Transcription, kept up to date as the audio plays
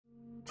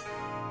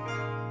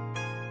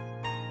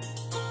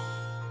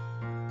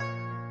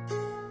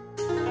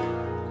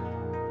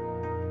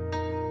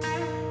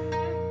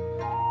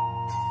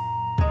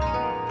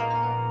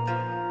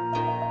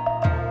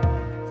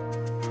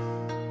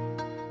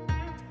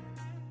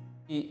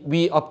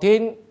We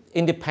obtained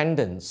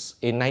independence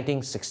in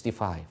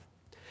 1965.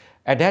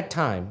 At that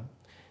time,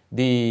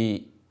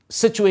 the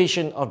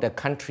situation of the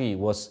country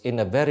was in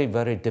a very,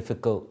 very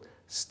difficult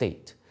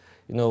state.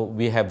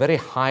 We have very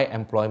high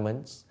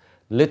employment,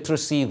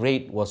 literacy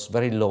rate was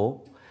very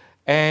low,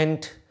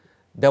 and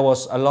there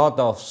was a lot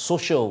of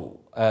social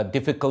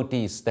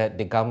difficulties that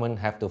the government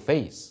have to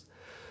face.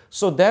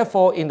 So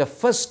therefore, in the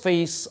first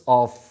phase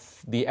of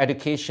the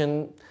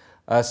education,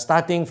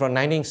 starting from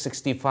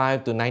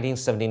 1965 to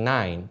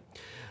 1979,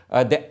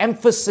 the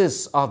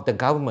emphasis of the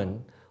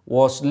government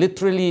was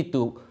literally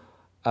to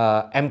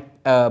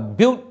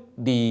build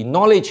the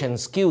knowledge and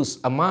skills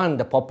among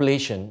the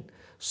population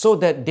so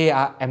that they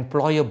are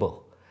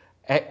employable.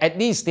 At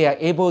least they are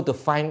able to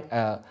find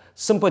a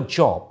simple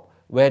job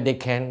where they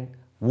can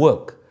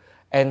work.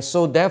 And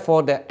so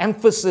therefore the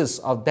emphasis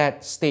of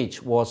that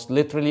stage was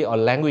literally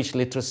on language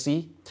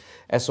literacy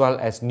as well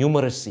as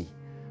numeracy.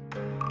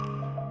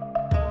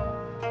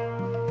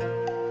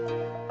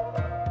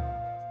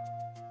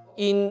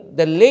 In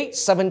the late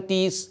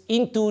 70s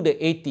into the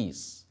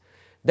 80s,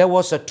 there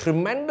was a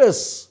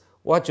tremendous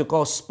what you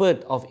call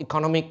spurt of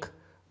economic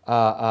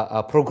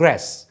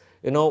progress.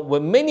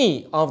 With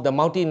many of the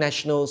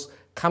multinationals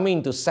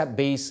coming to set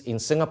base in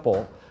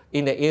Singapore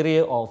in the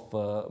area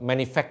of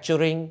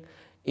manufacturing,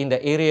 in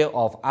the area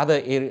of other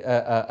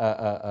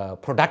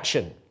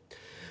production.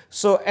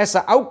 So as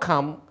an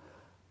outcome,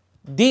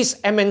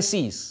 these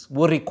MNCs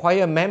will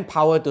require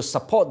manpower to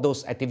support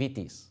those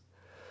activities.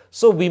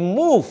 So we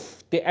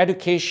move the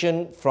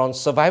education from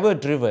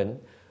survival-driven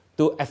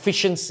to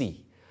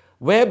efficiency,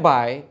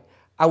 whereby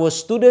our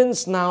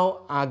students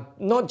now are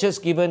not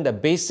just given the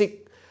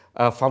basic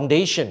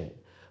foundation,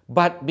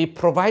 but be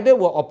provided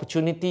with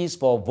opportunities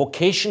for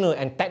vocational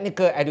and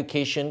technical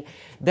education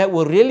that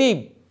will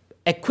really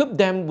equip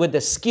them with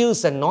the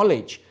skills and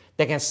knowledge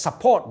that can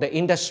support the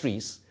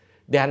industries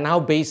that are now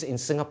based in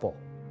Singapore.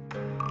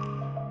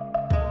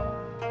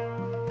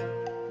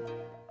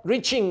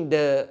 Reaching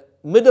the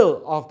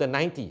middle of the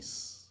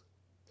 90s,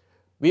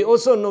 we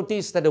also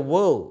noticed that the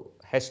world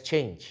has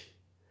changed.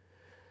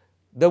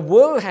 The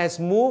world has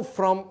moved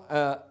from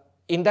an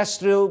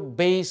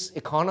industrial-based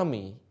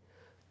economy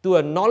to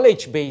a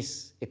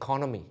knowledge-based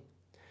economy.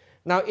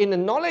 Now, in a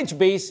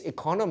knowledge-based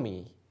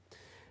economy,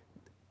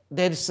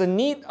 there is a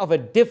need of a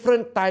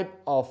different type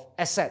of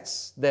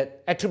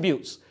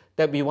attributes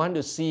that we want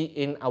to see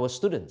in our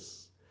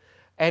students.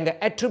 And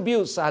the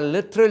attributes are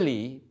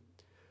literally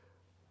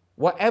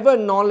whatever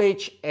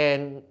knowledge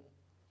and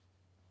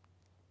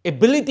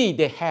ability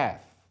they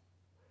have,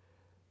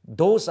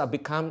 those are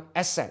become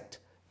asset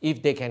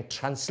if they can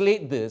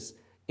translate this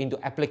into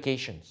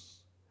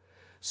applications.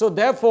 So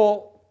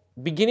therefore,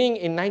 beginning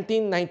in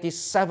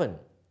 1997,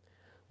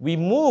 we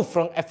moved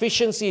from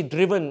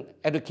efficiency-driven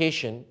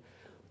education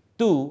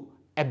to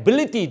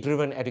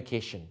ability-driven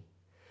education.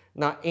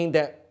 Now, in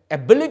the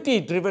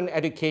ability-driven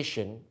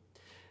education,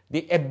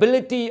 the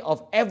ability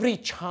of every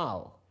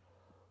child,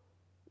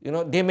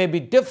 there may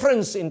be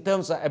difference in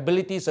terms of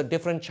abilities of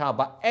different child,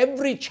 but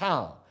every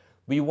child,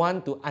 we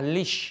want to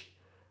unleash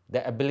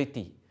the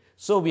ability.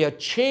 So we have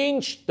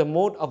changed the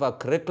mode of our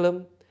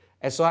curriculum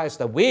as well as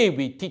the way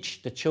we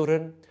teach the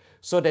children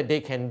so that they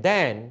can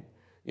then,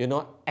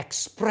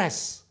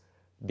 express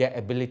their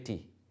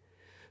ability.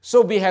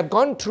 So we have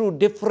gone through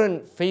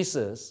different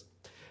phases,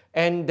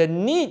 and the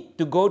need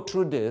to go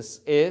through this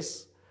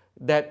is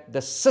that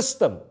the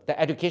system, the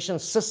education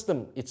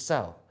system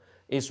itself,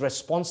 is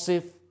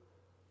responsive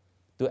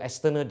to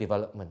external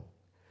development,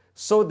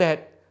 so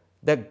that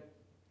the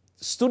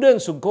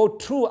students who go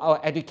through our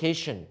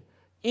education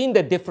in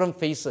the different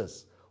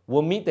phases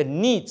will meet the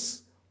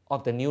needs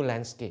of the new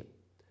landscape.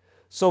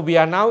 So we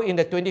are now in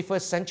the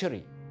 21st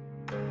century.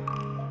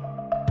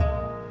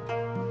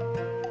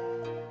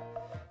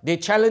 The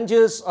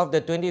challenges of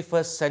the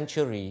 21st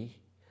century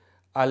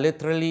are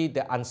literally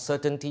the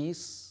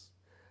uncertainties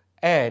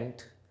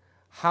and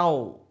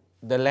how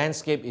the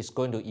landscape is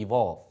going to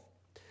evolve.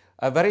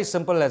 A very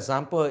simple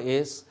example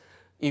is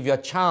if your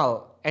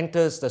child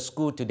enters the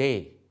school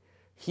today,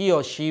 he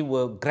or she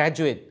will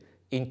graduate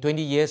in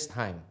 20 years'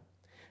 time.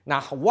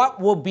 Now, what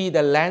will be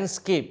the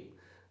landscape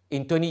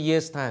in 20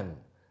 years' time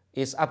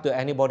is up to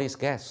anybody's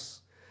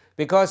guess.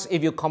 Because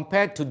if you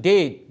compare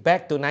today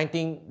back to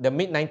the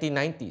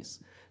mid-1990s,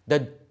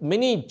 the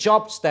many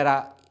jobs that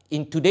are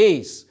in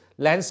today's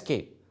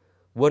landscape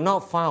were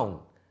not found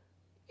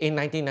in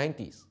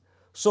 1990s.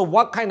 So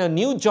what kind of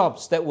new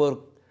jobs that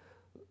will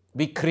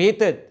be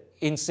created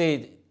in,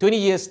 say, 20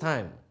 years'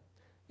 time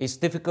is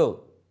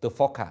difficult to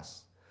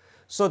forecast.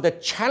 So the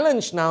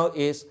challenge now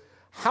is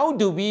how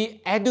do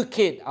we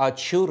educate our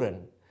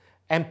children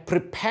and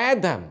prepare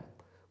them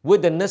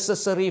with the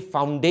necessary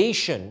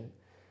foundation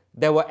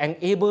that will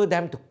enable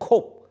them to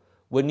cope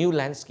with new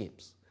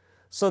landscapes.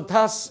 So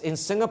thus, in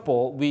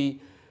Singapore,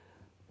 we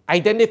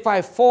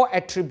identify 4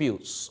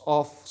 attributes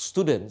of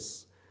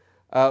students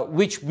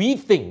which we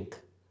think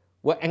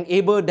will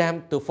enable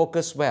them to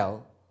focus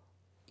well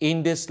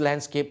in this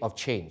landscape of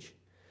change.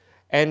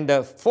 And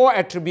the 4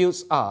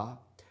 attributes are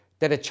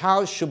that a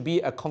child should be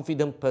a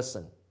confident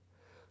person,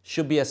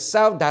 should be a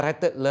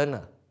self-directed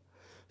learner,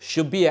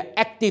 should be an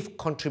active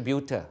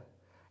contributor,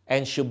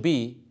 and should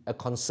be a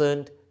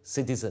concerned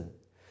citizen.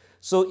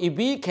 So if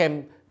we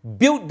can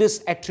build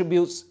these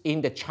attributes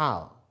in the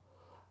child,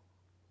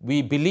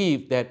 we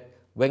believe that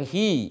when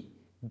he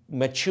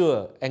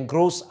matures and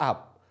grows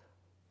up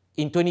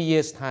in 20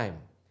 years' time,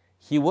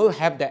 he will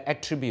have the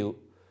attribute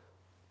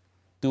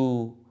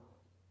to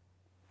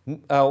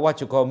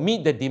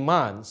meet the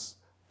demands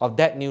of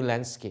that new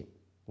landscape.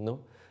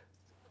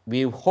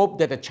 We hope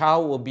that the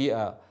child will be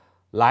a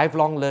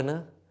lifelong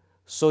learner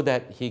so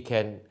that he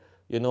can,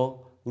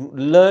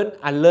 learn,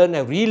 unlearn,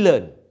 and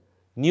relearn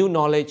new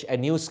knowledge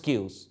and new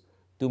skills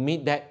to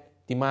meet that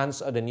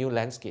demands of the new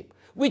landscape,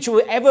 which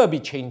will ever be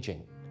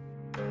changing.